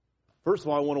First of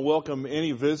all, I want to welcome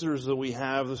any visitors that we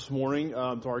have this morning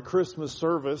to our Christmas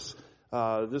service.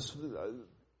 This is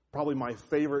probably my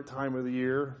favorite time of the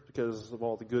year because of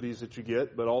all the goodies that you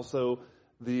get, but also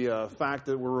the fact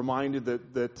that we're reminded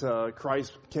that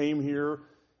Christ came here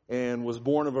and was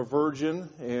born of a virgin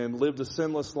and lived a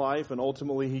sinless life, and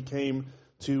ultimately He came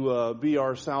to be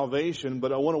our salvation.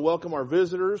 But I want to welcome our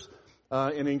visitors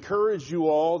and encourage you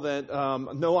all that,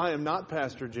 no, I am not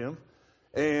Pastor Jim.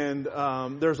 And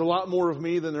there's a lot more of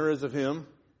me than there is of him.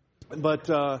 But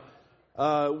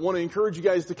want to encourage you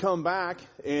guys to come back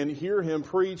and hear him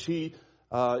preach. He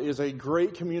is a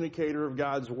great communicator of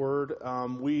God's Word.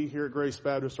 We here at Grace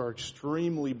Baptist are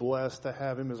extremely blessed to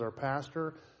have him as our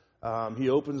pastor. He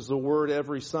opens the Word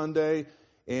every Sunday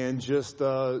and just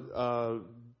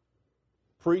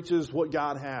preaches what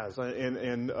God has.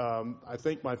 And I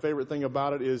think my favorite thing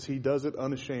about it is he does it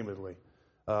unashamedly.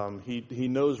 He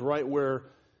knows right where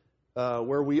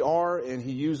we are, and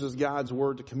he uses God's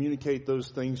Word to communicate those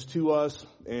things to us.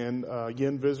 And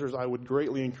again, visitors, I would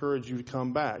greatly encourage you to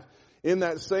come back. In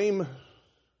that same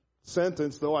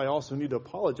sentence, though, I also need to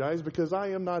apologize because I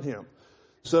am not him.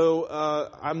 So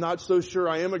I'm not so sure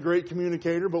I am a great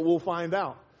communicator, but we'll find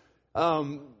out.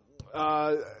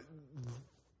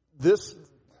 This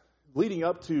leading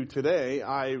up to today,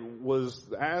 I was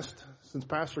asked, since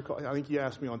Pastor, I think he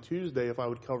asked me on Tuesday if I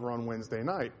would cover on Wednesday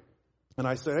night. And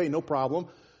I said, hey, no problem.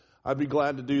 I'd be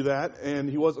glad to do that. And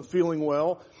he wasn't feeling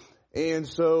well. And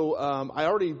so I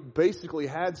already basically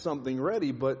had something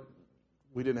ready, but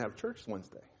we didn't have church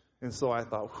Wednesday. And so I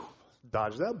thought,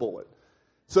 dodge that bullet.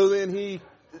 So then he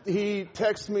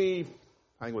texted me,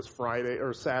 I think it was Friday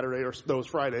or Saturday, or no, it was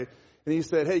Friday. And he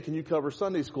said, hey, can you cover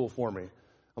Sunday school for me?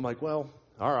 I'm like, well,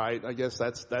 all right, I guess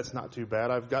that's not too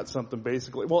bad. I've got something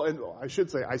basically. Well, and I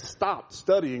should say I stopped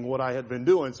studying what I had been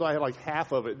doing, so I had like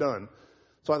half of it done.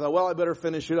 So I thought, well, I better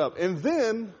finish it up. And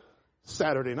then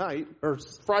Friday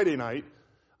night,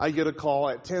 I get a call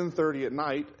at 10:30 at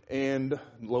night, and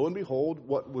lo and behold,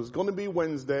 what was going to be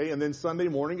Wednesday and then Sunday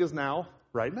morning is now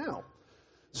right now.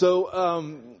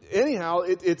 So anyhow,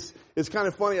 it's kind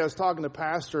of funny. I was talking to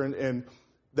Pastor and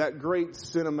that great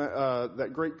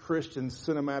Christian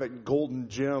cinematic golden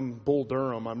gem, Bull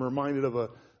Durham. I'm reminded of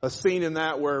a scene in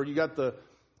that where you got the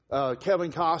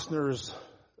Kevin Costner's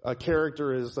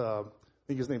character is I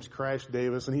think his name's Crash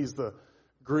Davis, and he's the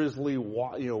grizzly,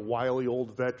 wily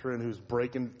old veteran who's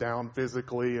breaking down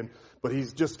physically, but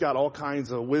he's just got all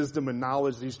kinds of wisdom and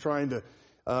knowledge that he's trying to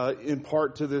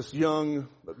impart to this young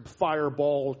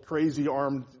fireball, crazy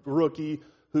armed rookie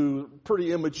who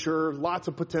pretty immature, lots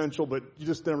of potential, but you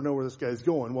just never know where this guy's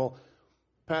going. Well,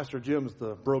 Pastor Jim's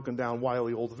the broken down,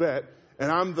 wily old vet, and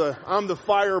I'm the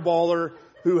fireballer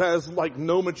who has like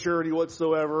no maturity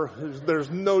whatsoever. There's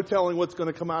no telling what's going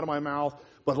to come out of my mouth,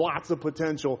 but lots of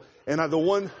potential. And the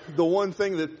one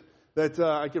thing that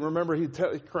I can remember,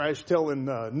 Crash telling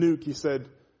Nuke, he said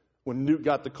when Nuke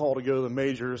got the call to go to the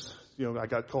majors, I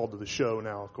got called to the show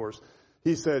now, of course.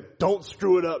 He said, "Don't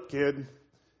screw it up, kid."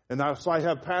 And so I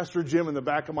have Pastor Jim in the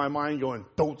back of my mind going,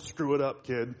 "Don't screw it up,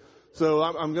 kid." So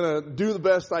I'm going to do the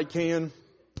best I can.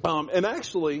 And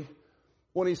actually,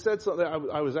 when he said something,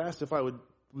 I was asked if I would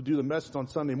do the message on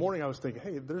Sunday morning. I was thinking,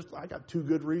 hey, I got two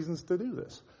good reasons to do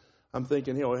this. I'm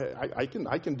thinking, hey,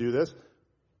 I can do this.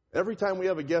 Every time we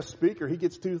have a guest speaker, he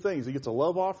gets two things. He gets a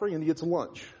love offering and he gets a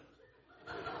lunch.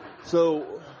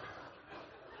 So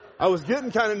I was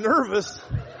getting kind of nervous.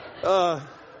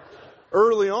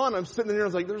 Early on, I'm sitting there, I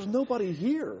was like, there's nobody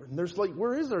here. And there's like,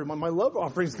 where is there? My love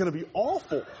offering is going to be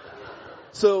awful.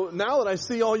 So now that I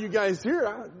see all you guys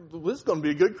here, this is going to be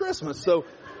a good Christmas. So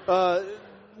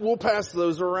we'll pass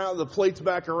those around, the plates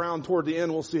back around toward the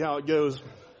end. We'll see how it goes.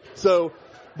 So,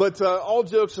 but all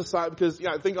jokes aside, because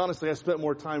I think honestly I spent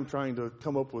more time trying to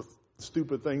come up with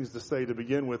stupid things to say to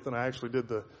begin with than I actually did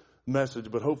the message.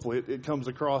 But hopefully it comes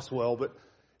across well. But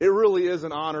it really is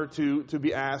an honor to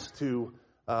be asked to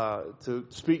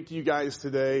speak to you guys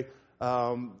today.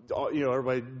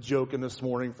 Everybody joking this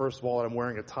morning. First of all, that I'm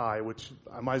wearing a tie, which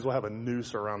I might as well have a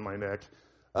noose around my neck.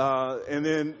 And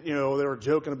then, they were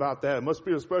joking about that. It must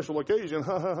be a special occasion.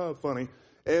 Funny.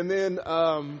 And then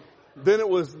it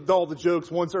was all the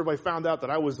jokes. Once everybody found out that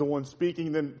I was the one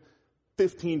speaking, then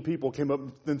 15 people came up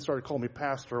and then started calling me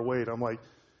Pastor Wade. I'm like,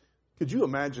 could you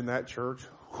imagine that, church?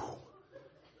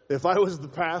 If I was the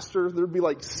pastor, there'd be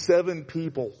like 7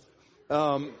 people.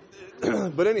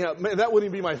 But anyhow, that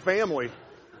wouldn't be my family.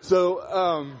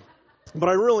 So, but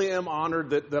I really am honored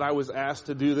that I was asked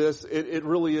to do this. It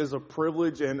really is a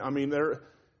privilege. And I mean,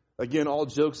 again, all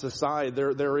jokes aside,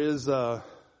 there is, even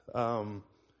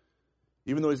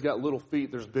though he's got little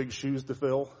feet, there's big shoes to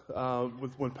fill,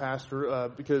 when pastor,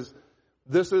 because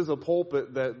this is a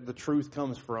pulpit that the truth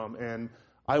comes from, and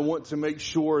I want to make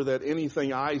sure that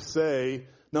anything I say,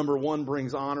 number one,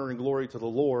 brings honor and glory to the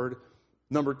Lord.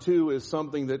 Number two, is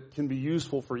something that can be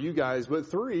useful for you guys. But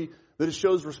three, that it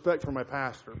shows respect for my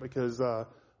pastor, because I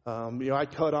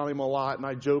cut on him a lot and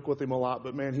I joke with him a lot.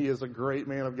 But man, he is a great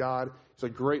man of God. He's a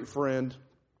great friend,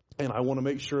 and I want to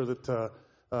make sure that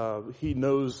he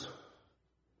knows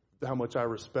how much I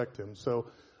respect him. So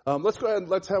let's go ahead and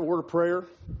let's have a word of prayer,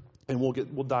 and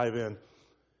we'll dive in.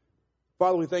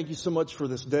 Father, we thank you so much for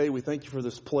this day. We thank you for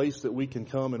this place that we can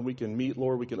come and we can meet,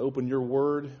 Lord. We can open your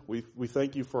word. We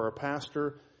thank you for our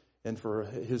pastor and for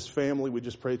his family. We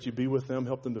just pray that you be with them,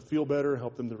 help them to feel better,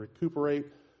 help them to recuperate.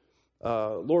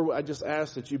 Lord, I just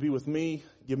ask that you be with me,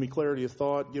 give me clarity of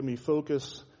thought, give me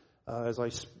focus as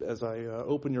I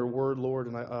open your word, Lord.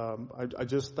 And I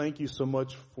just thank you so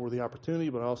much for the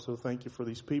opportunity, but I also thank you for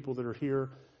these people that are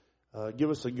here. Give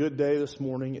us a good day this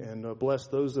morning, and bless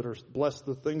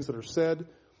the things that are said,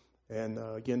 and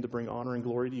again, to bring honor and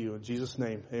glory to you. In Jesus'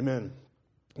 name, amen.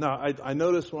 Now, I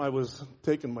noticed when I was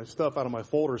taking my stuff out of my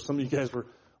folder, some of you guys were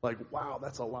like, wow,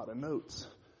 that's a lot of notes.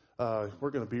 We're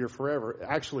going to be here forever.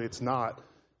 Actually, it's not.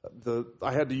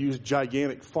 I had to use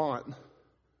gigantic font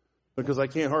because I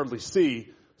can't hardly see.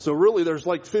 So really, there's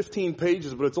like 15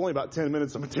 pages, but it's only about 10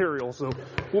 minutes of material, so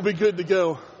we'll be good to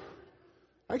go.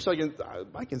 Actually,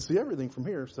 I can see everything from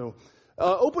here. So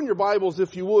open your Bibles,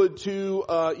 if you would, to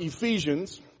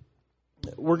Ephesians.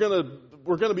 We're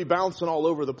gonna be bouncing all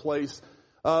over the place.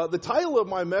 The title of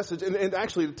my message, and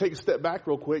actually to take a step back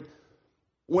real quick,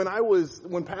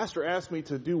 when Pastor asked me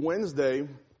to do Wednesday,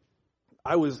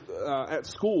 I was at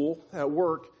school, at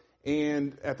work,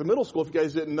 and at the middle school, if you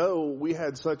guys didn't know, we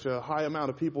had such a high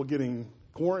amount of people getting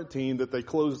quarantined that they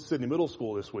closed Sydney Middle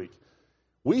School this week.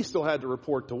 We still had to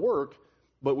report to work,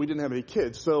 but we didn't have any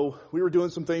kids. So we were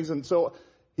doing some things, and so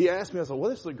he asked me, I said,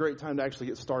 well, this is a great time to actually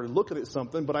get started looking at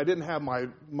something, but I didn't have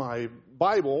my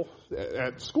Bible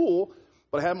at school,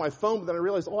 but I had my phone, but then I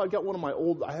realized, I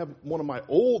have one of my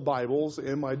old Bibles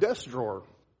in my desk drawer.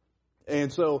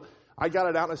 And so I got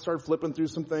it out and I started flipping through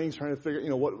some things, trying to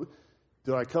figure, what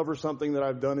did I cover something that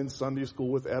I've done in Sunday school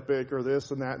with Epic or this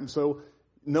and that. And so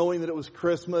knowing that it was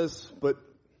Christmas, but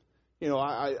you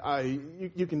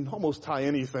can almost tie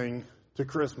anything to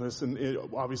Christmas, and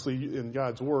obviously in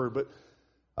God's Word. But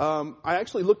I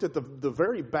actually looked at the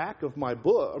very back of my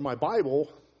book, or my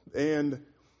Bible, and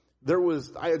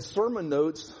I had sermon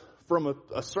notes from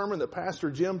a sermon that Pastor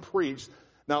Jim preached.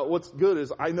 Now, what's good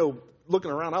is I know,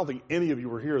 looking around, I don't think any of you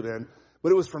were here then,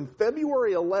 but it was from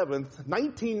February 11th,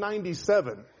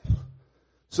 1997.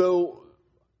 So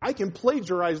I can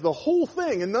plagiarize the whole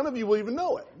thing, and none of you will even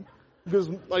know it. Because,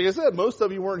 like I said, most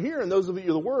of you weren't here, and those of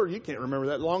you that were, you can't remember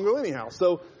that long ago anyhow.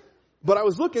 So, but I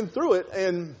was looking through it,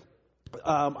 and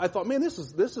I thought, man, this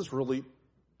is really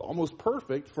almost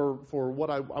perfect for what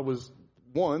I was,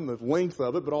 one, the length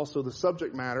of it, but also the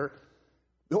subject matter.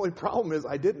 The only problem is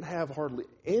I didn't have hardly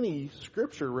any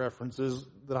scripture references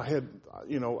that I had.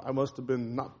 I must have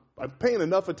been I'm paying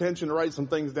enough attention to write some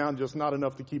things down, just not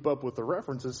enough to keep up with the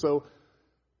references. So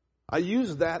I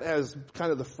used that as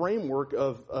kind of the framework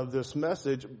of this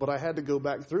message, but I had to go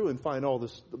back through and find a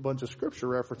bunch of scripture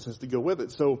references to go with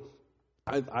it. So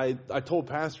I told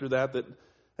Pastor that,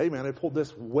 hey man, I pulled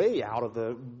this way out of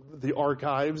the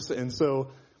archives, and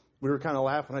so we were kind of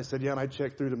laughing. I said, yeah, and I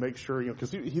checked through to make sure,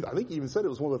 because I think he even said it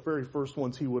was one of the very first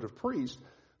ones he would have preached.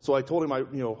 So I told him I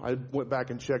went back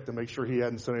and checked to make sure he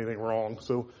hadn't said anything wrong.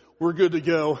 So we're good to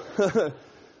go.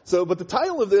 But the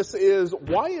title of this is,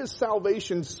 Why is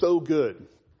Salvation So Good?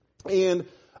 And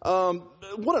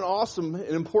what an awesome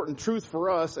and important truth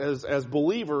for us as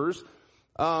believers.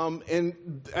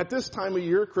 And at this time of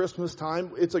year, Christmas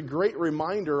time, it's a great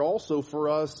reminder also for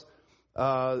us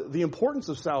the importance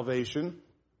of salvation.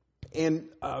 And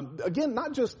again,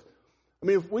 not just,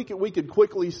 if we could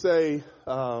quickly say,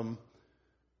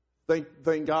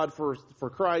 thank God for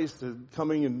Christ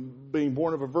coming and being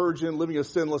born of a virgin, living a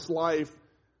sinless life,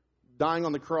 dying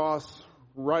on the cross,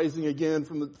 rising again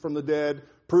from the dead,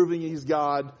 proving he's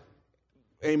God.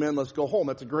 Amen. Let's go home.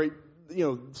 That's a great,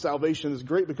 salvation is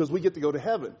great because we get to go to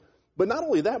heaven. But not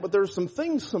only that, but there's some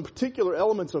particular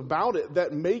elements about it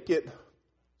that make it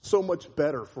so much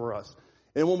better for us.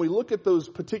 And when we look at those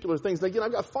particular things, again,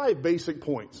 I've got 5 basic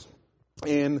points.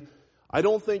 And I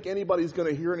don't think anybody's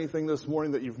going to hear anything this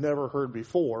morning that you've never heard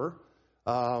before.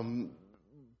 But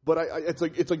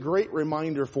it's a great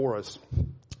reminder for us.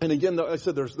 And again, I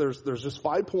said there's just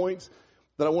 5 points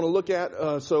that I want to look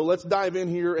at. So let's dive in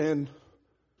here and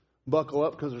buckle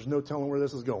up, because there's no telling where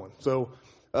this is going. So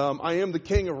I am the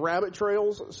king of rabbit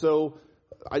trails. So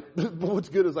what's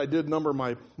good is I did number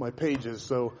my pages,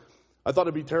 so I thought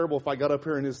it'd be terrible if I got up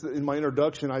here and in my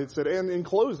introduction I said, and in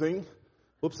closing,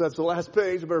 whoops, that's the last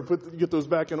page. I better get those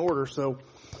back in order. So,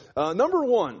 number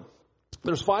one,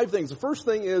 there's 5 things. The first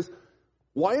thing is,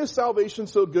 why is salvation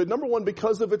so good? Number one,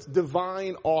 because of its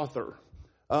divine author.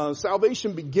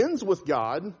 Salvation begins with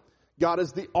God. God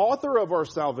is the author of our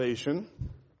salvation.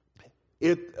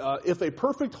 If a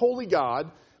perfect, holy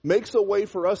God makes a way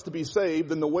for us to be saved,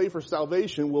 then the way for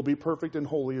salvation will be perfect and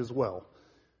holy as well.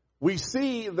 We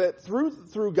see that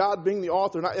through God being the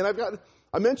author,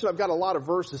 I mentioned I've got a lot of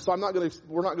verses, so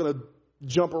we're not going to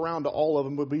jump around to all of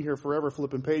them. We'll be here forever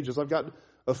flipping pages. I've got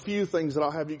a few things that I'll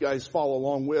have you guys follow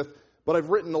along with, but I've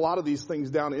written a lot of these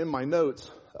things down in my notes.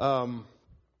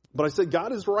 But I said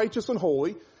God is righteous and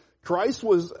holy. Christ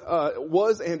was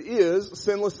and is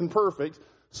sinless and perfect.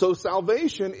 So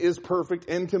salvation is perfect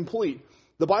and complete.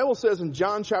 The Bible says in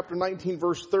John chapter 19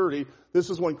 verse 30, this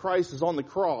is when Christ is on the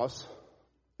cross.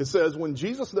 It says, when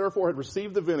Jesus therefore had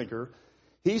received the vinegar,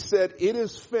 he said, it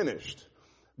is finished,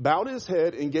 bowed his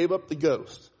head and gave up the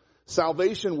ghost.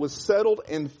 Salvation was settled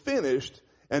and finished,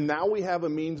 and now we have a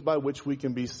means by which we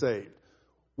can be saved.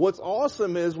 What's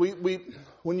awesome is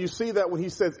when you see that when he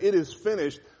says it is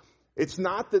finished, it's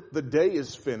not that the day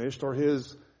is finished or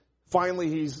finally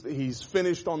he's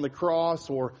finished on the cross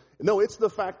no, it's the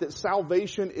fact that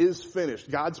salvation is finished.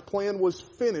 God's plan was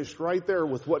finished right there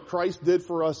with what Christ did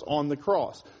for us on the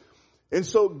cross. And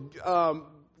so,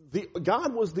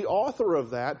 God was the author of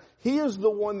that. He is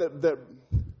the one that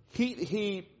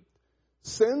he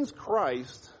sends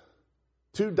Christ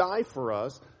to die for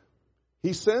us.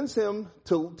 He sends him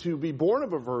to be born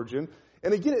of a virgin.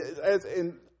 And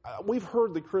again, we've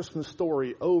heard the Christmas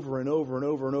story over and over and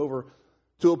over and over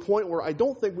to a point where I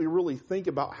don't think we really think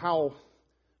about how,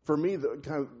 for me,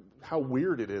 how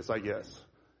weird it is, I guess,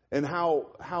 and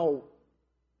how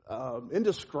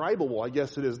indescribable, I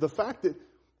guess it is. The fact that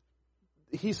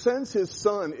he sends his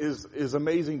son is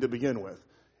amazing to begin with.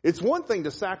 It's one thing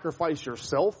to sacrifice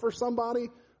yourself for somebody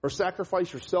or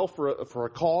sacrifice yourself for a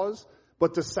cause,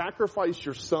 but to sacrifice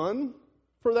your son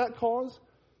for that cause,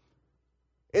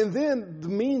 and then the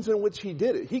means in which he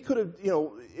did it. He could have,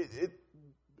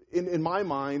 in my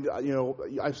mind,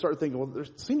 I started thinking, well, there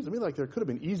seems to me like there could have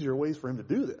been easier ways for him to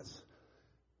do this.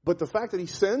 But the fact that he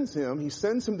sends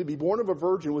him to be born of a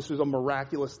virgin, which is a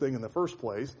miraculous thing in the first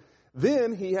place.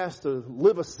 Then he has to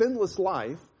live a sinless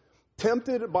life,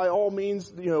 tempted by all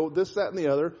means, this, that, and the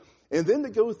other. And then to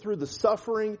go through the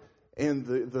suffering and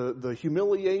the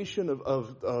humiliation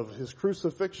of his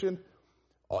crucifixion.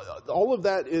 All of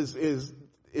that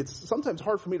it's sometimes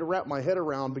hard for me to wrap my head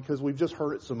around because we've just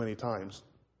heard it so many times.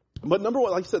 But number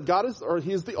one, like I said,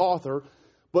 he is the author.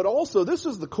 But also, this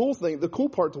is the cool thing, the cool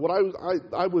part to what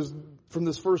I was from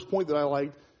this first point that I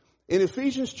liked. In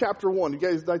Ephesians chapter 1, you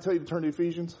guys, did I tell you to turn to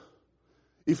Ephesians?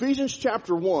 Ephesians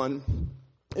chapter 1,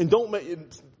 and don't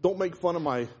make fun of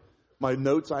my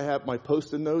notes. I have my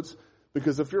post-it notes,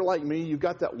 because if you're like me, you've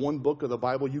got that one book of the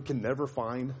Bible you can never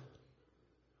find.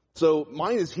 So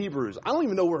mine is Hebrews. I don't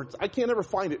even know where I can't ever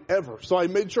find it ever. So I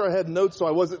made sure I had notes so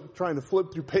I wasn't trying to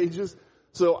flip through pages.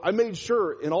 So I made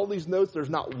sure in all these notes there's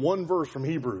not one verse from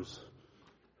Hebrews,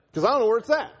 because I don't know where it's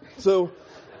at. So,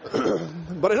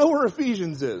 but I know where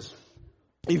Ephesians is.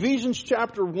 Ephesians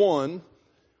chapter 1,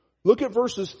 look at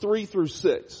verses 3 through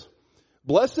 6.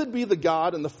 Blessed be the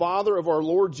God and the Father of our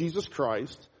Lord Jesus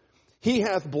Christ. He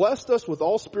hath blessed us with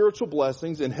all spiritual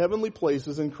blessings in heavenly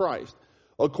places in Christ.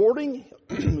 According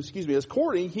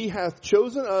he hath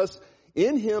chosen us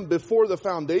in him before the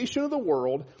foundation of the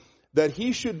world, that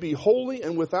he should be holy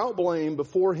and without blame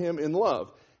before him in love,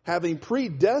 having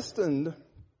predestinated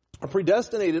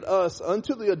us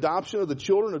unto the adoption of the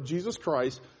children of Jesus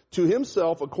Christ to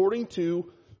himself, according to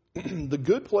the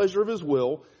good pleasure of his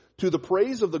will, to the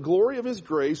praise of the glory of his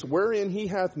grace, wherein he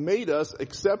hath made us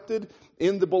accepted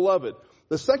in the beloved.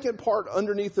 The second part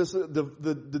underneath this,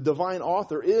 the divine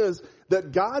author, is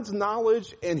that God's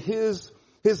knowledge and his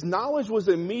knowledge was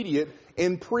immediate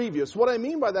and previous. What I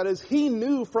mean by that is he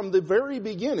knew from the very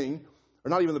beginning, or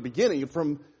not even the beginning,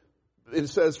 it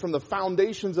says from the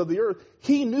foundations of the earth,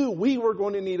 he knew we were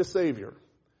going to need a Savior.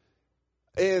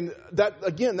 And that,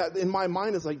 again, that in my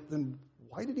mind is like, then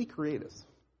why did he create us?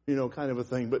 Kind of a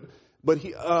thing. But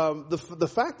he,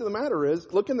 the fact of the matter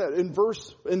is, looking at in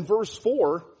verse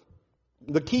 4,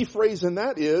 the key phrase in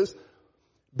that is,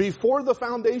 before the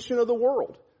foundation of the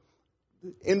world.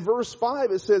 In verse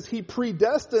 5, it says, he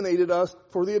predestinated us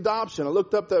for the adoption. I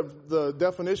looked up the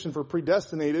definition for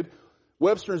predestinated.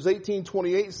 Webster's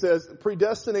 1828 says,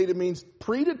 predestinated means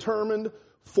predetermined,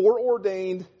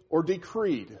 foreordained, or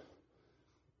decreed.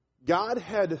 God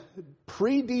had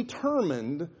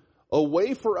predetermined a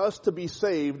way for us to be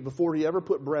saved before he ever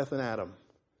put breath in Adam.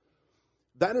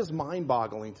 That is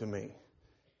mind-boggling to me.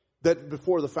 That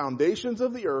before the foundations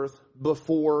of the earth,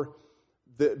 before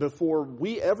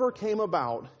we ever came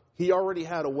about, he already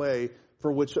had a way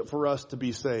for us to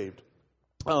be saved.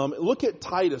 Look at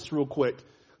Titus real quick.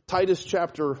 Titus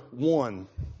chapter 1.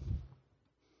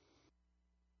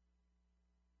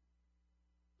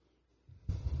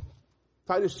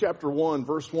 Titus chapter 1,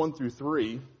 verse 1 through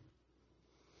 3.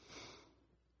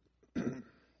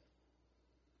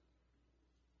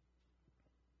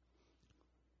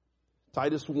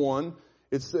 Titus 1,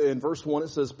 it's in verse 1, it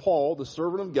says, Paul, the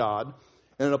servant of God,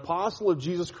 and an apostle of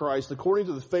Jesus Christ, according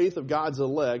to the faith of God's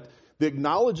elect, the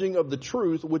acknowledging of the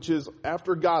truth, which is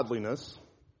after godliness,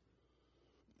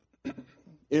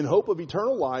 in hope of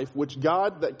eternal life, which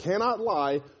God that cannot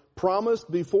lie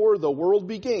promised before the world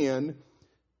began,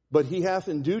 but he hath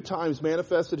in due times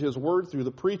manifested his word through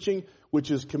the preaching,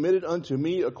 which is committed unto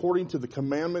me according to the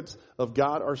commandments of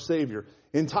God our Savior.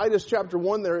 In Titus chapter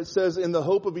 1 there it says, in the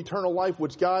hope of eternal life,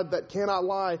 which God that cannot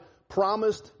lie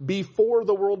promised before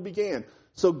the world began.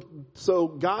 So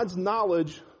God's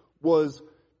knowledge was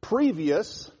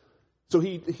previous. So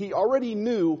he already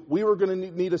knew we were going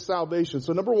to need a salvation.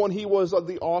 So number one, he was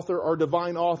the author, our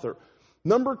divine author.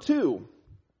 Number two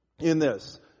in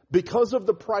this, because of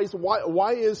the price,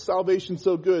 why is salvation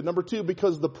so good? Number two,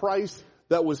 because of the price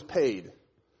that was paid.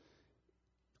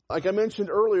 Like I mentioned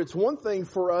earlier, it's one thing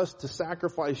for us to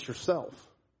sacrifice yourself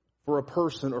for a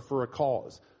person or for a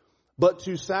cause. But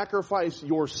to sacrifice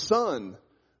your son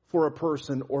for a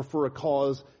person or for a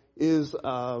cause is,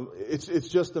 it's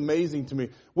just amazing to me.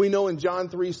 We know in John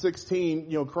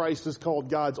 3:16, Christ is called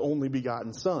God's only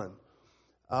begotten son.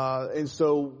 And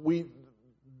so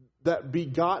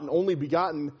that only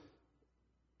begotten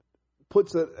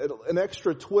puts an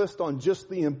extra twist on just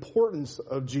the importance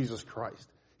of Jesus Christ.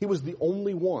 He was the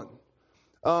only one.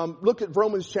 Look at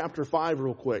Romans chapter 5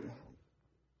 real quick.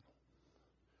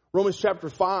 Romans chapter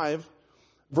 5,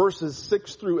 verses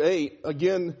 6 through 8,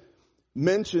 again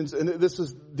mentions, and this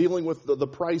is dealing with the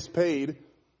price paid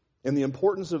and the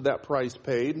importance of that price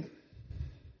paid.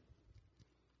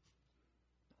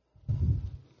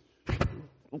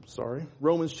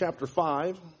 Romans chapter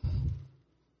 5.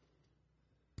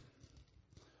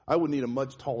 I would need a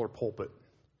much taller pulpit.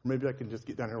 Maybe I can just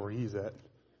get down here where he's at.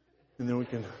 And then we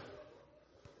can...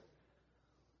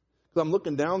 Because I'm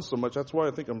looking down so much, that's why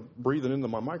I think I'm breathing into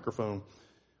my microphone.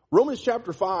 Romans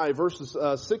chapter 5, verses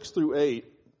 6 through 8.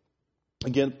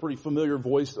 Again, pretty familiar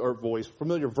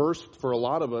familiar verse for a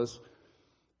lot of us.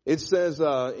 It says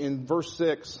in verse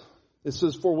 6, it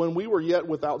says, for when we were yet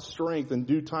without strength, in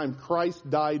due time Christ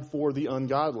died for the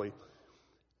ungodly.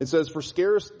 It says, for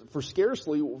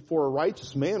scarcely for a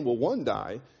righteous man will one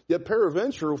die, yet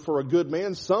peradventure for a good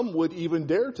man some would even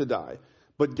dare to die.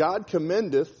 But God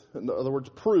commendeth, in other words,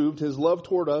 proved his love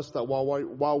toward us, that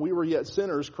while we were yet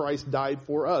sinners, Christ died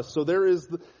for us. So there is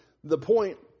the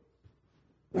point,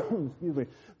 excuse me,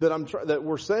 that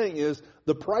we're saying is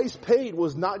the price paid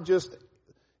was not just,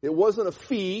 it wasn't a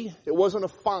fee, it wasn't a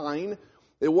fine,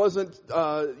 it wasn't,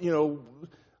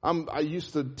 I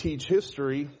used to teach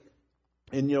history.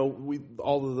 And,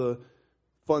 all of the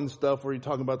fun stuff where you're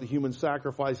talking about the human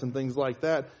sacrifice and things like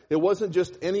that. It wasn't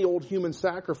just any old human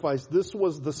sacrifice. This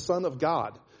was the Son of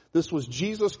God. This was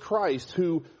Jesus Christ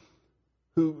who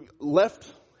left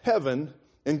heaven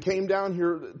and came down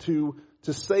here to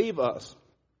save us.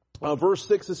 Verse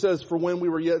 6, it says, for when we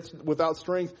were yet without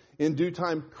strength, in due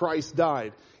time Christ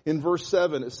died. In verse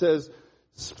 7, it says,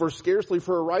 for scarcely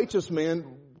for a righteous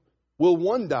man will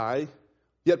one die,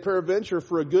 yet peradventure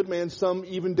for a good man some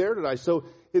even dare to die. So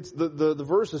it's the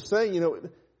verse is saying,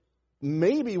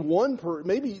 maybe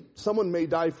someone may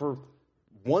die for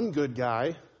one good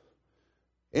guy,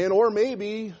 or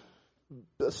maybe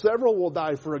several will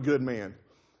die for a good man.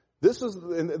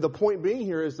 And the point being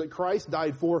here is that Christ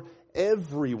died for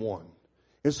everyone.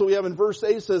 And so we have in verse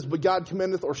 8 it says, but God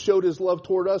commendeth or showed his love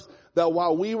toward us, that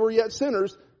while we were yet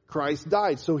sinners, Christ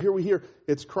died. So here we hear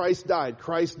it's Christ died.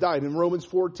 Christ died. In Romans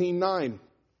 14:9.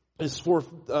 It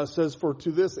says, for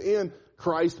to this end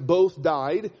Christ both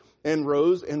died and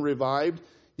rose and revived,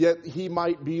 yet he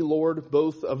might be Lord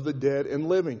both of the dead and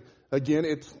living. Again,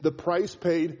 it's the price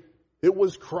paid. It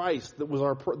was Christ that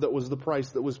was the price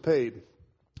that was paid.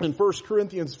 In 1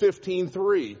 Corinthians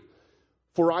 15:3,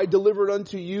 for I delivered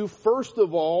unto you first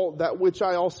of all that which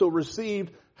I also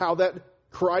received, how that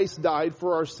Christ died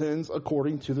for our sins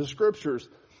according to the Scriptures.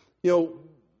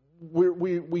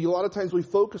 We a lot of times we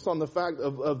focus on the fact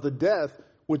of the death,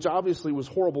 which obviously was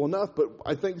horrible enough, but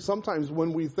I think sometimes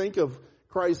when we think of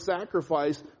Christ's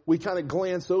sacrifice, we kind of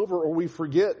glance over or we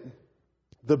forget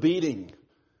the beating,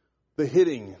 the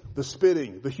hitting, the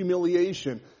spitting, the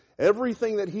humiliation,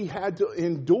 everything that he had to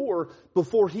endure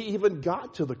before he even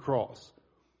got to the cross.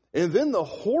 And then the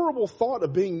horrible thought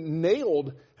of being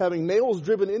nailed, having nails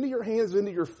driven into your hands,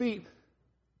 into your feet,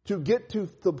 to get to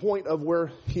the point of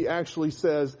where he actually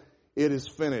says, it is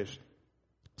finished.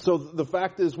 So the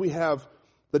fact is we have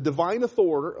the divine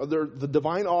author, the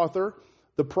divine author,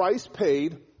 the price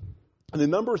paid, and then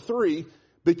number 3,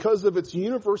 because of its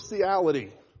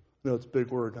universality. No, it's a big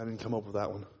word. I didn't come up with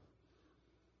that one.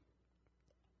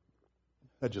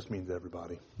 That just means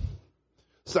everybody.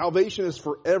 Salvation is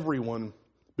for everyone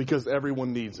because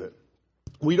everyone needs it.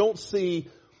 We don't see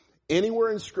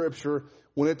anywhere in Scripture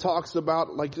when it talks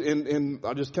about, like, and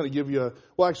I'll just kind of give you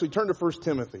actually turn to 1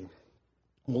 Timothy.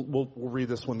 We'll read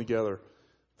this one together.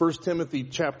 1 Timothy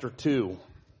chapter 2.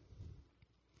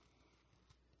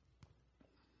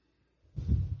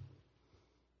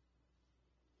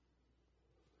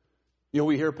 You know,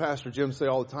 we hear Pastor Jim say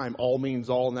all the time, all means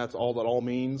all, and that's all that all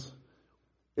means.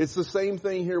 It's the same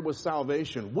thing here with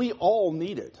salvation. We all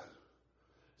need it.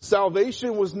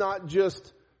 Salvation was not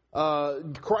just,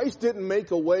 Christ didn't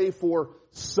make a way for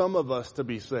some of us to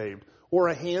be saved, or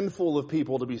a handful of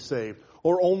people to be saved,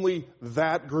 or only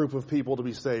that group of people to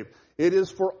be saved. It is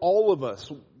for all of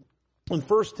us. In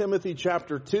 1 Timothy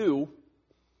chapter 2,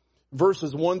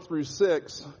 verses 1 through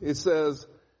 6, it says,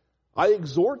 I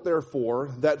exhort,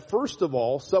 therefore, that first of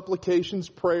all, supplications,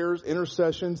 prayers,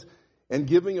 intercessions, and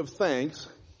giving of thanks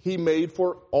he made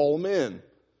for all men,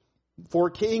 for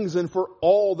kings and for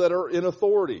all that are in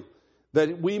authority,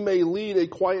 that we may lead a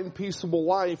quiet and peaceable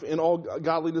life in all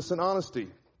godliness and honesty.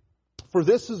 For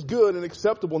this is good and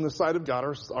acceptable in the sight of God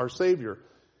our Savior.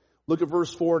 Look at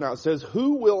verse 4 now. It says,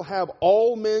 who will have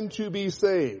all men to be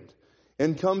saved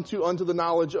and come unto the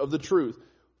knowledge of the truth?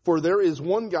 For there is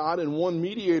one God and one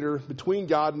mediator between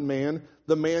God and man,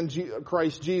 the man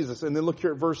Christ Jesus. And then look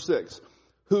here at verse 6.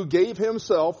 Who gave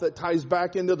himself, that ties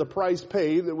back into the price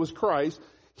paid, that was Christ.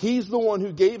 He's the one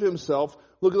who gave himself,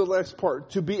 look at the next part,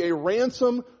 to be a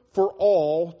ransom for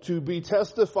all, to be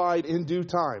testified in due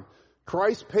time.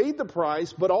 Christ paid the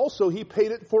price, but also he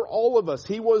paid it for all of us.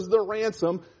 He was the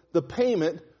ransom, the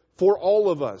payment for all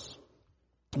of us.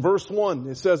 Verse 1,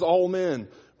 it says all men.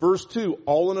 Verse 2,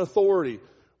 all in authority.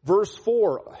 Verse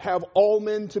 4, have all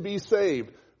men to be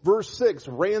saved. Verse 6,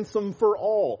 ransom for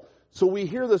all. So we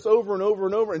hear this over and over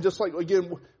and over. And just like,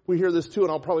 again, we hear this too,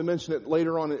 and I'll probably mention it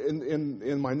later on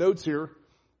in my notes here.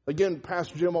 Again,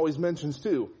 Pastor Jim always mentions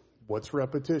too, what's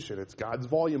repetition? It's God's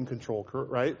volume control,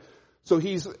 right? So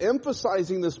he's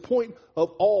emphasizing this point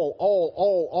of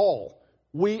all.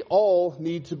 We all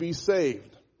need to be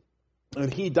saved.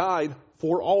 And he died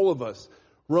for all of us.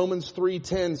 Romans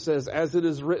 3:10 says, as it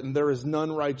is written, there is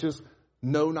none righteous,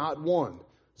 no, not one.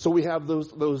 So we have those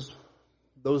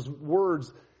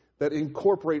words that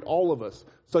incorporate all of us,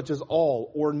 such as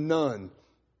all or none,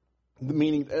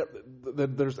 meaning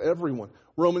that there's everyone.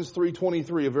 Romans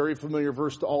 3:23, a very familiar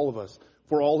verse to all of us.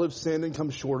 For all have sinned and come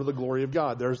short of the glory of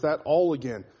God. There's that all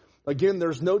again. Again,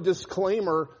 there's no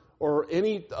disclaimer or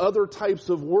any other types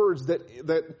of words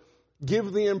that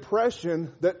give the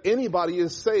impression that anybody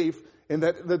is safe and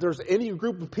that there's any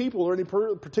group of people or any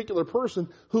particular person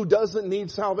who doesn't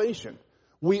need salvation.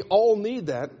 We all need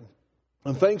that.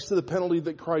 And thanks to the penalty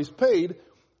that Christ paid,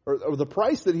 or the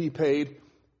price that he paid,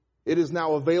 it is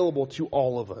now available to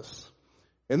all of us.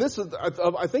 And this is,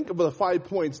 I think of the 5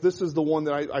 points, this is the one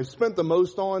that I spent the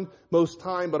most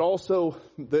time, but also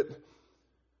that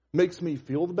makes me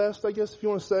feel the best, I guess, if you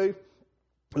want to say.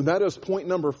 And that is point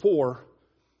number 4.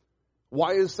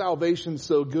 Why is salvation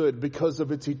so good? Because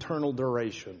of its eternal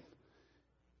duration.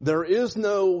 There is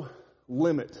no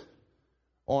limit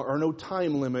or no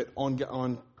time limit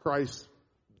on Christ's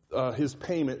his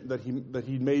payment that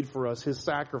he made for us, his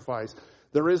sacrifice.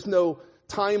 There is no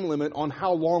time limit on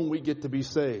how long we get to be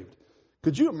saved.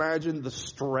 Could you imagine the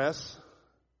stress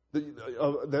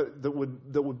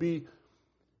that would be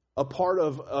a part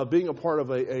of being a part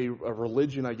of a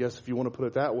religion, I guess, if you want to put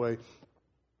it that way?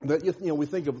 That we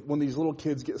think of when these little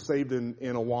kids get saved in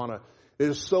Awana. It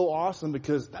is so awesome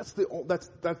because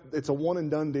it's a one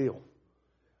and done deal,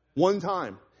 one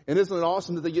time. And isn't it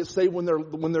awesome that they get saved when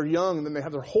they're young and then they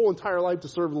have their whole entire life to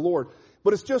serve the Lord?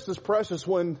 But it's just as precious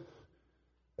when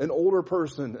an older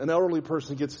person, an elderly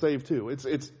person gets saved too. It's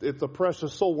a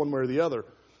precious soul one way or the other.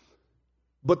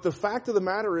 But the fact of the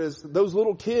matter is, those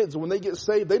little kids, when they get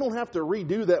saved, they don't have to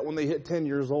redo that when they hit 10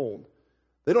 years old.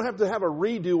 They don't have to have a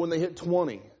redo when they hit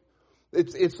 20.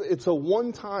 It's a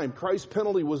one time. Christ's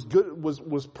penalty was good,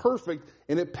 was perfect,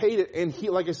 and it paid it. And he,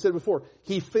 like I said before,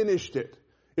 he finished it.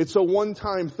 It's a one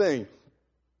time thing.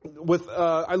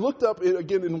 I looked up it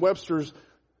again in Webster's.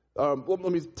 Let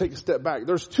me take a step back.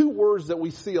 There's two words that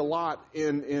we see a lot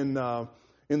in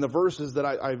the verses that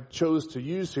I chose to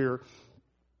use here.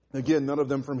 Again, none of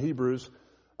them from Hebrews.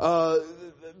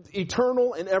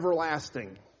 Eternal and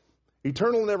everlasting.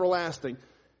 Eternal and everlasting.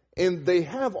 And they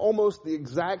have almost the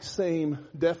exact same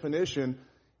definition,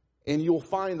 and you'll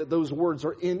find that those words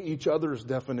are in each other's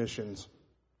definitions.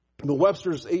 The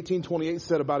Webster's 1828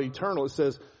 said about eternal, it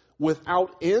says,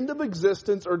 without end of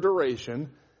existence or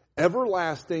duration,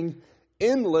 everlasting,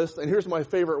 endless, and here's my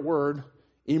favorite word,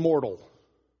 immortal.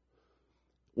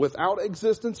 Without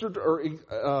existence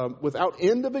without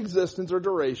end of existence or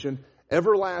duration,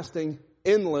 everlasting,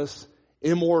 endless,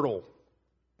 immortal.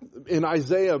 In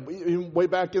Isaiah, way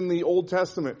back in the Old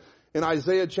Testament, in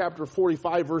Isaiah chapter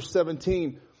 45, verse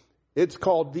 17, it's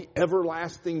called the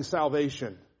everlasting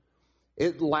salvation.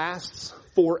 It lasts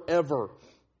forever.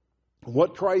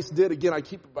 What Christ did, again, I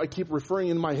keep referring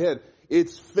in my head,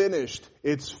 it's finished.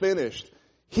 It's finished.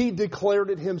 He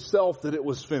declared it himself that it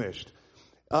was finished.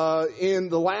 In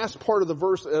the last part of the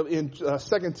verse, in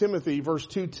 2 Timothy, verse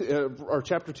 2, or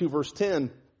chapter 2, verse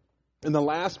 10, in the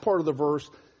last part of the verse,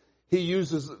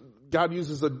 God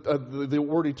uses the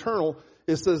word eternal.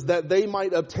 It says that they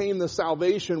might obtain the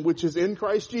salvation which is in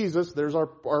Christ Jesus. There's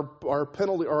our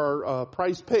penalty, or our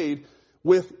price paid,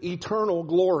 with eternal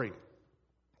glory.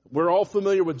 We're all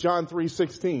familiar with John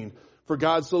 3:16. For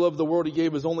God so loved the world, he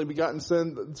gave his only begotten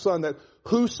Son, that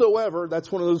whosoever, that's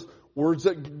one of those words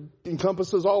that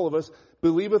encompasses all of us,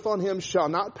 believeth on him shall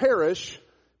not perish,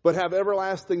 but have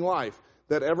everlasting life.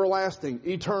 That everlasting,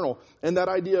 eternal, and that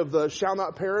idea of the shall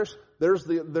not perish, there's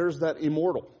that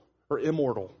immortal or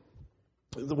immortal.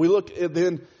 We look at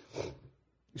then,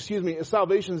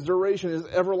 salvation's duration is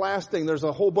everlasting. There's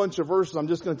a whole bunch of verses. I'm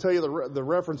just going to tell you the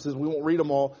references. We won't read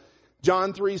them all.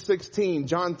 John 3:16,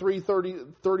 John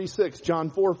 3:36, John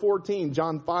 4:14,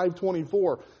 John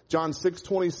 5:24, John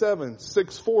 6:27,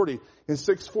 6:40, and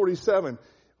 6:47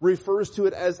 refers to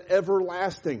it as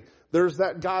everlasting. There's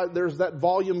that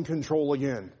volume control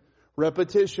again.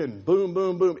 Repetition. Boom,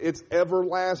 boom, boom. It's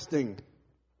everlasting.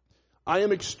 I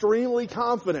am extremely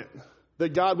confident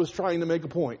that God was trying to make a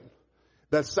point.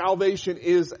 That salvation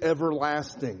is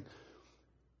everlasting.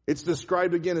 It's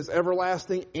described again as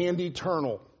everlasting and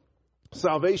eternal.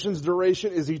 Salvation's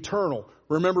duration is eternal.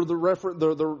 Remember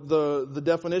the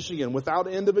definition again. Without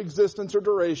end of existence or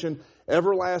duration,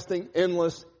 everlasting,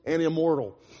 endless, and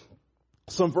immortal.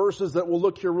 Some verses that we'll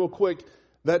look here real quick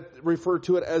that refer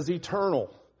to it as eternal.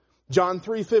 John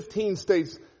 3:15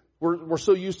 states, we're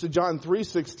so used to John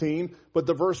 3:16, but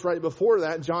the verse right before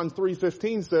that, John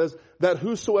 3:15 says that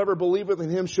whosoever believeth in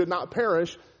him should not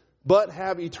perish, but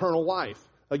have eternal life.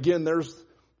 Again, there's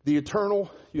the eternal,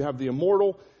 you have the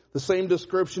immortal. The same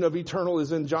description of eternal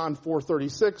is in John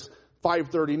 4:36,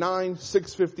 5:39,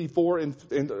 6:54,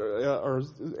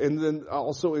 and then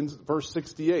also in verse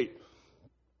 68.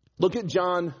 Look at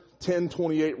John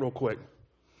 10:28 real quick.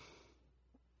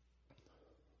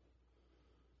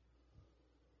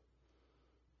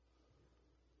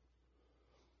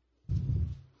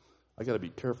 I got to be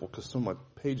careful because some of my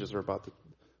pages are if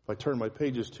I turn my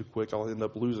pages too quick, I'll end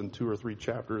up losing 2 or 3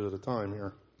 chapters at a time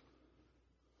here.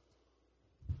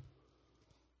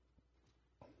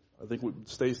 I think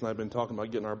Stace and I have been talking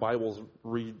about getting our Bibles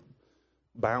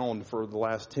rebound for the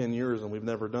last 10 years, and we've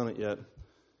never done it yet.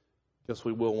 Guess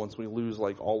we will once we lose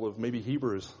like all of maybe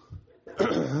Hebrews.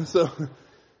 So,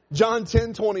 John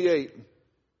 10:28.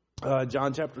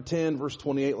 John chapter 10, verse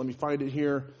 28. Let me find it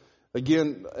here.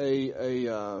 Again,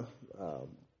 a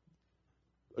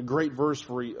great verse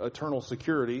for eternal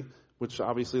security, which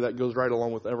obviously that goes right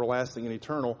along with everlasting and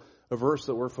eternal, a verse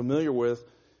that we're familiar with.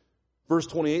 Verse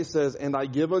 28 says, and I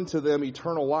give unto them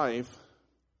eternal life,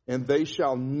 and they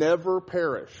shall never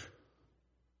perish.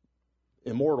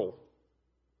 Immortal.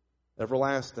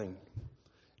 Everlasting.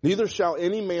 Neither shall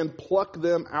any man pluck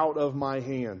them out of my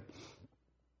hand.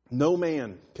 No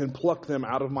man can pluck them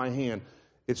out of my hand.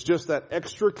 It's just that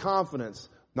extra confidence.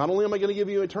 Not only am I going to give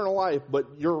you eternal life,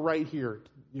 but you're right here.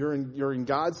 You're in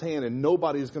God's hand, and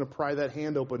nobody's going to pry that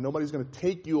hand open. Nobody's going to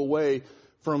take you away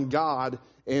from God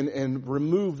and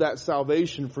remove that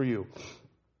salvation for you.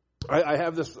 I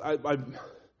have this.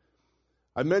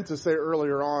 I meant to say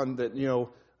earlier on that,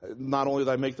 not only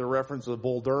did I make the reference of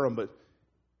Bull Durham, but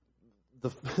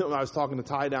when I was talking to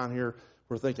Ty down here,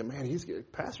 we're thinking, man,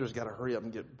 pastor's got to hurry up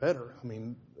and get better. I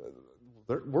mean,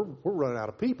 we're running out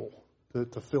of people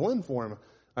to fill in for him.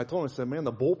 I told him, I said, man,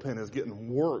 the bullpen is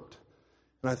getting worked.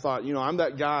 And I thought, I'm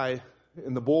that guy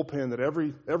in the bullpen that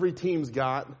every team's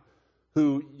got,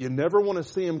 who you never want to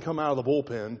see him come out of the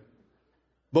bullpen,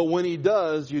 but when he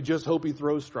does, you just hope he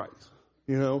throws strikes,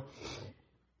 And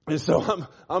so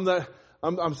I'm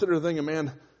sitting there thinking,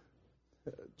 man,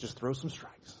 just throw some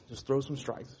strikes. Just throw some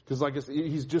strikes. Because like I said,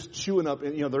 he's just chewing up,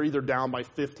 and they're either down by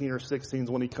 15 or 16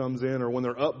 when he comes in, or when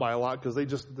they're up by a lot, because you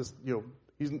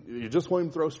just want him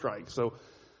to throw strikes. So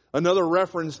another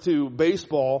reference to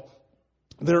baseball,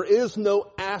 there is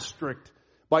no asterisk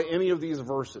by any of these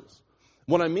verses.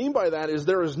 What I mean by that is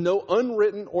there is no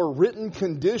unwritten or written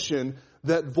condition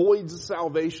that voids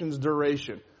salvation's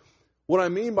duration. What I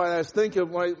mean by that is, think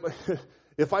of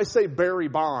if I say Barry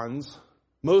Bonds,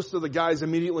 most of the guys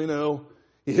immediately know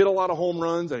he hit a lot of home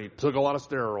runs and he took a lot of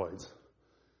steroids.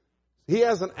 He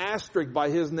has an asterisk by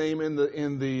his name in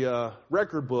the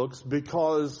record books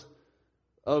because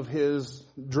of his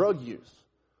drug use.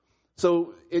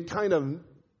 So it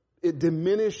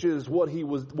diminishes what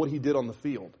he did on the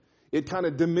field. It kind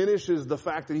of diminishes the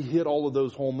fact that he hit all of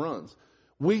those home runs.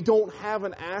 We don't have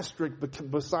an asterisk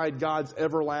beside God's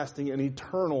everlasting and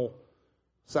eternal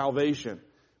salvation.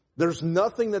 There's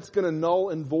nothing that's going to null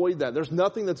and void that. There's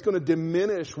nothing that's going to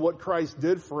diminish what Christ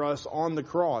did for us on the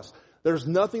cross. There's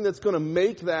nothing that's going to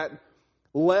make that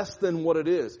less than what it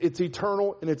is. It's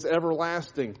eternal and it's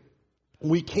everlasting.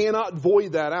 We cannot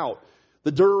void that out.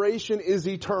 The duration is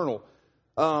eternal.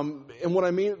 And what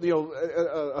I mean,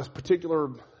 a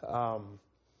particular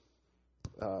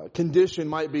condition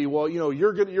might be,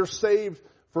 you're saved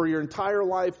for your entire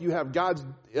life. You have God's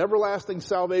everlasting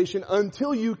salvation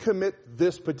until you commit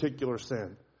this particular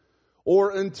sin,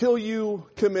 or until you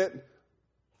commit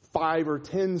 5 or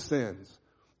 10 sins.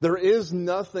 There is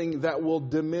nothing that will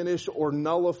diminish or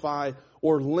nullify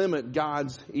or limit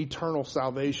God's eternal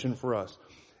salvation for us.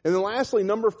 And then lastly,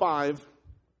 number 5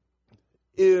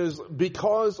 is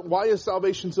why is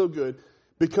salvation so good?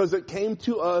 Because it came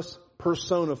to us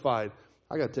personified.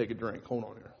 I got to take a drink. Hold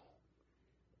on here.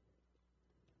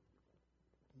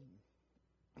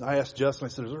 I asked Justin, I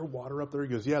said, is there water up there? He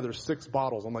goes, yeah, there's 6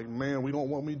 bottles. I'm like, man, we don't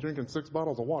want me drinking 6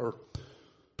 bottles of water.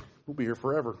 We'll be here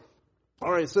forever.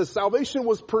 All right, it says salvation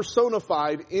was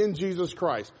personified in Jesus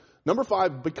Christ. Number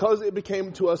 5, because it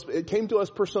came to us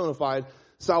personified.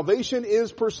 Salvation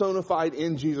is personified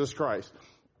in Jesus Christ.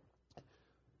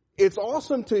 It's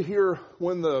awesome to hear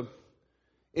when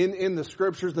in the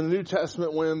scriptures, in the New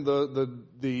Testament, when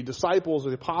the disciples or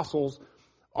the apostles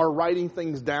are writing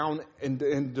things down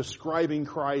and describing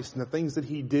Christ and the things that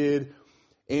he did,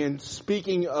 and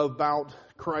speaking about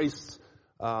Christ's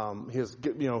his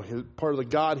part of the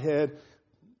Godhead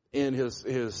and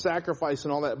his sacrifice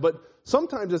and all that. But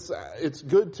sometimes it's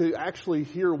good to actually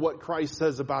hear what Christ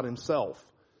says about himself.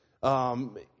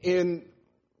 And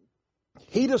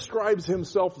he describes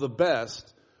himself the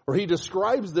best, or he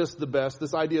describes this the best,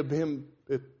 this idea of him,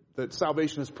 that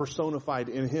salvation is personified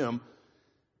in him.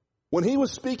 When he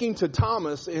was speaking to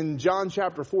Thomas in John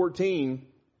chapter 14,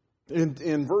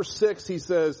 in verse 6, it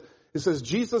says,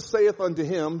 Jesus saith unto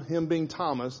him being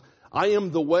Thomas, I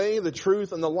am the way, the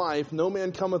truth, and the life. No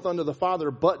man cometh unto the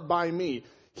Father but by me.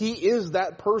 He is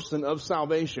that person of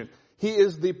salvation. He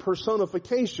is the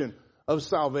personification of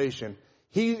salvation.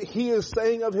 He is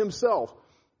saying of himself,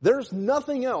 there's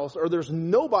nothing else, or there's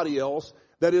nobody else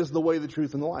that is the way, the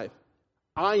truth, and the life.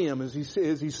 I am, as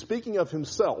he's speaking of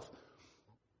himself.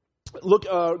 Look,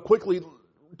 quickly,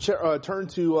 turn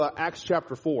to Acts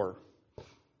chapter 4.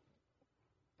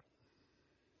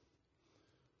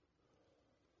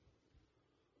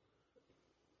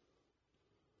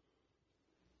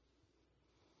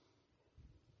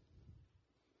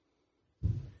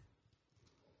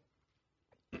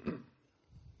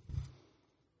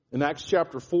 In Acts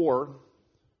chapter 4,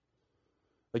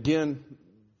 again,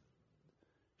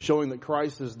 showing that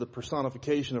Christ is the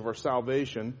personification of our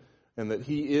salvation and that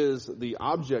he is the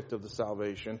object of the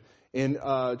salvation. In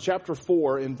chapter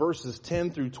 4, in verses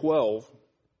 10 through 12,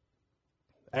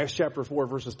 Acts chapter 4,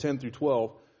 verses 10 through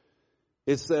 12,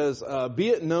 it says, Be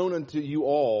it known unto you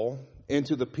all and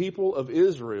to the people of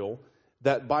Israel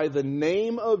that by the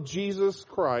name of Jesus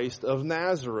Christ of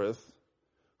Nazareth,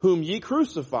 whom ye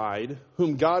crucified,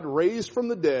 whom God raised from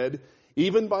the dead,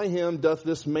 even by him doth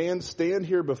this man stand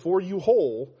here before you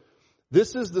whole.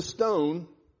 This is the stone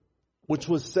which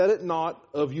was set at naught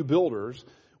of you builders,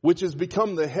 which is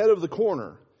become the head of the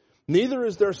corner. Neither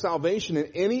is there salvation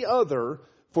in any other,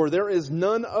 for there is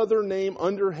none other name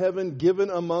under heaven given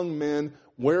among men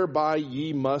whereby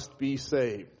ye must be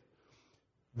saved.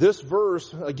 This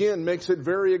verse, again, makes it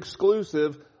very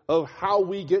exclusive of how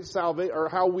we get salvation, or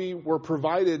how we were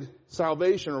provided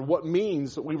salvation, or what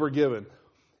means that we were given.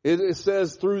 It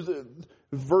says through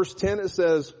Verse 10 it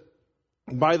says,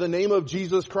 by the name of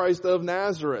Jesus Christ of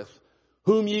Nazareth,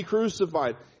 whom ye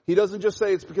crucified. He doesn't just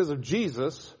say it's because of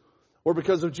Jesus or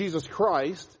because of Jesus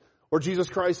Christ or Jesus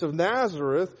Christ of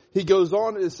Nazareth. He goes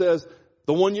on and it says,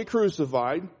 the one you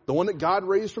crucified, the one that God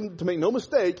raised from, to make no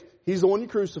mistake, He's the one you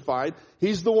crucified.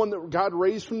 He's the one that God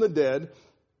raised from the dead.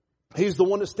 He's the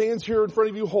one that stands here in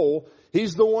front of you whole.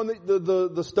 He's the one that,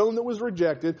 the stone that was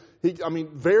rejected.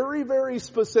 Very, very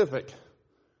specific.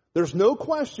 There's no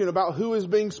question about who is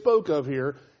being spoke of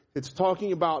here. It's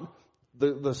talking about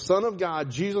the Son of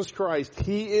God, Jesus Christ.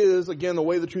 He is, again, the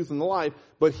way, the truth, and the life,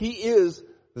 but He is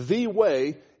the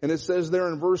way. And it says there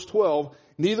in verse 12,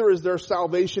 neither is there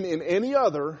salvation in any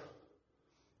other,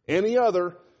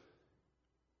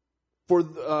 for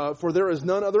there is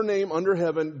none other name under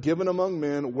heaven given among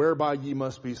men whereby ye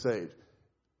must be saved.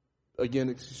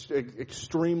 Again,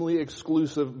 extremely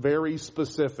exclusive, very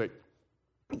specific.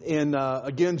 And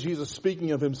again, Jesus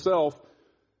speaking of Himself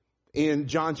in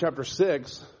John chapter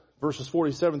 6, verses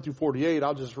 47 through 48,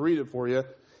 I'll just read it for you.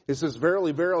 It says,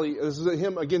 verily, verily, this is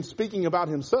Him again speaking about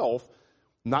Himself,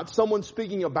 not someone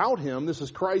speaking about Him. This is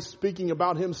Christ speaking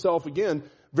about Himself again.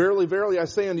 Verily, verily, I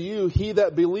say unto you, he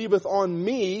that believeth on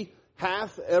me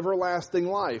hath everlasting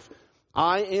life.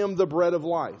 I am the bread of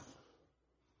life.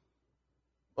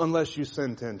 Unless you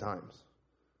sin 10 times.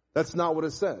 That's not what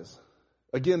it says.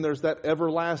 Again, there's that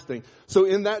everlasting. So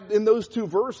in those two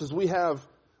verses, we have,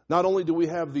 not only do we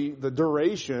have the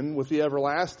duration with the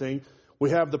everlasting, we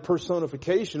have the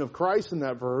personification of Christ in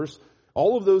that verse.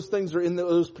 All of those things are in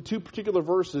those two particular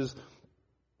verses,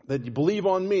 that you believe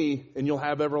on me and you'll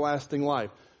have everlasting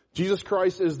life. Jesus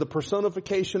Christ is the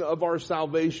personification of our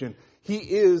salvation. He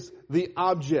is the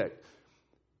object.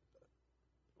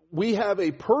 We have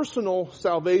a personal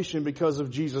salvation because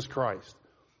of Jesus Christ.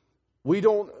 We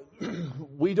don't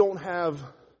have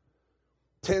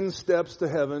 10 steps to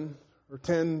heaven or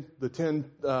 10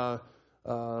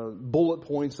 bullet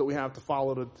points that we have to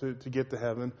follow to get to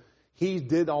heaven. He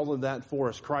did all of that for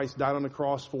us. Christ died on the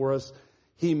cross for us.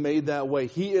 He made that way.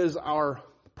 He is our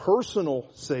personal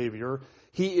Savior.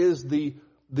 He is the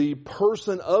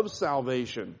person of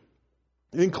salvation.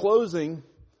 In closing,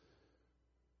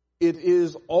 it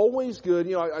is always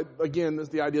good. Again, there's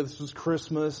the idea this is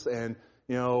Christmas, and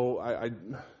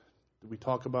we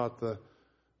talk about the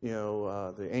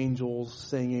angels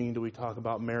singing? Do we talk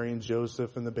about Mary and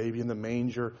Joseph and the baby in the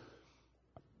manger?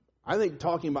 I think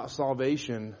talking about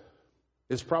salvation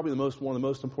is probably one of the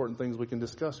most important things we can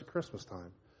discuss at Christmas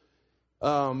time,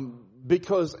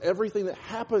 because everything that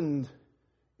happened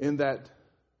in that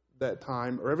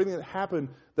time, or everything that happened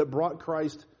that brought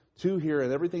Christ to here,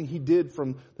 and everything He did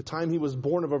from the time He was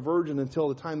born of a virgin until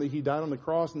the time that He died on the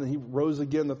cross and then He rose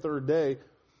again the third day,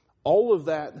 all of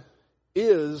that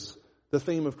is the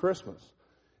theme of Christmas.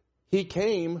 He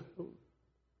came,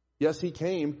 yes, He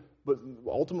came, but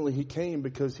ultimately He came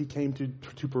because He came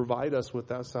to provide us with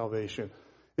that salvation.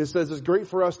 It says it's great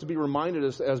for us to be reminded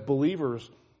as believers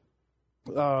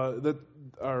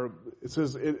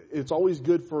it's always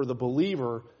good for the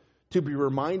believer to be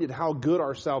reminded how good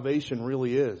our salvation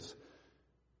really is.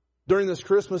 During this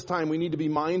Christmas time, we need to be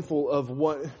mindful of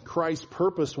what Christ's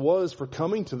purpose was for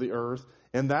coming to the earth,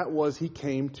 and that was He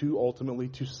came ultimately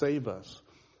to save us.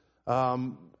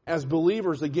 As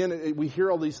believers, again, we hear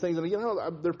all these things, and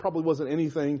there probably wasn't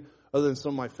anything other than some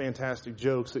of my fantastic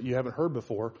jokes that you haven't heard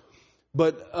before,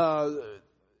 but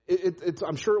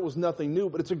I'm sure it was nothing new,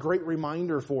 but it's a great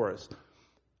reminder for us.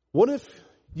 What if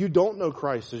you don't know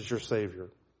Christ as your Savior?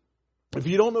 If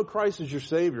you don't know Christ as your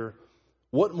Savior,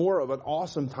 what more of an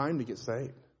awesome time to get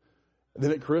saved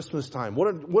than at Christmas time?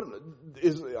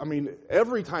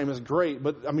 Every time is great,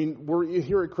 but we're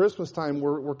here at Christmas time,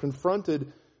 we're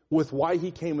confronted with why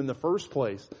He came in the first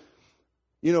place.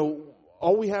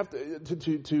 All we have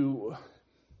to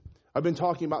I've been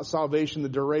talking about salvation, the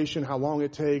duration, how long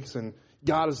it takes, and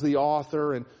God is the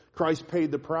author, and Christ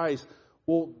paid the price.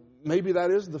 Well, maybe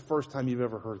that is the first time you've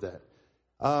ever heard that.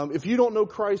 If you don't know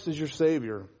Christ as your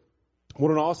Savior,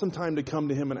 what an awesome time to come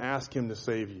to Him and ask Him to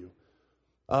save you.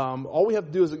 All we have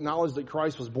to do is acknowledge that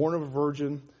Christ was born of a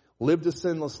virgin, lived a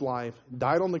sinless life,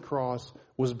 died on the cross,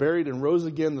 was buried, and rose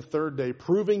again the third day,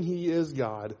 proving He is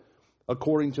God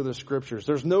according to the Scriptures.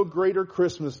 There's no greater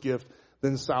Christmas gift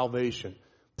than salvation.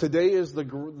 Today is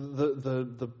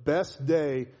the best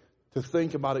day to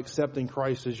think about accepting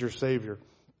Christ as your Savior.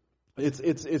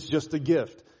 It's just a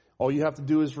gift. All you have to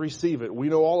do is receive it. We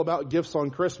know all about gifts on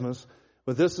Christmas,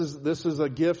 but this is a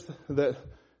gift that,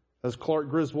 as Clark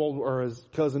Griswold or as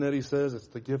Cousin Eddie says, it's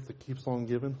the gift that keeps on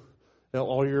giving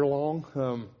all year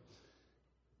long.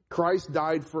 Christ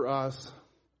died for us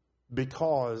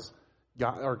because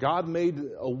God made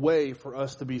a way for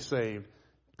us to be saved.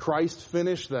 Christ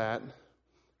finished that.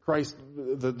 Christ,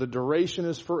 the duration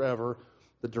is forever.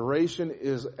 The duration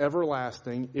is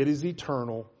everlasting. It is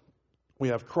eternal. We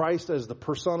have Christ as the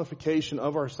personification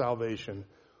of our salvation.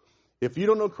 If you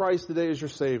don't know Christ today as your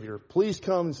Savior, please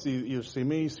come and see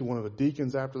me, see one of the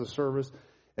deacons after the service,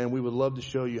 and we would love to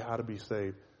show you how to be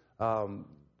saved.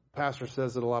 Pastor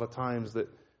says it a lot of times that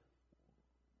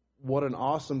what an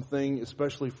awesome thing,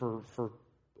 especially for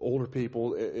older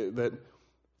people, that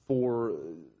for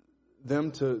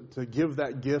them to give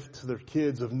that gift to their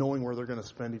kids of knowing where they're going to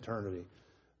spend eternity,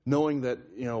 knowing that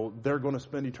they're going to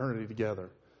spend eternity together.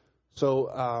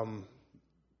 So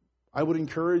I would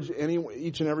encourage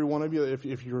each and every one of you,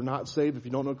 if you're not saved, if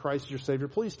you don't know Christ as your Savior,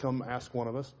 please come ask one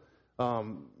of us.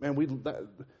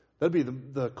 That'd be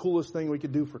the coolest thing we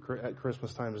could do at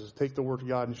Christmas time, is take the Word of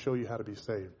God and show you how to be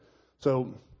saved.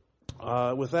 So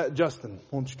with that, Justin,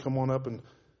 why don't you come on up and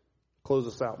close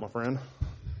us out, my friend?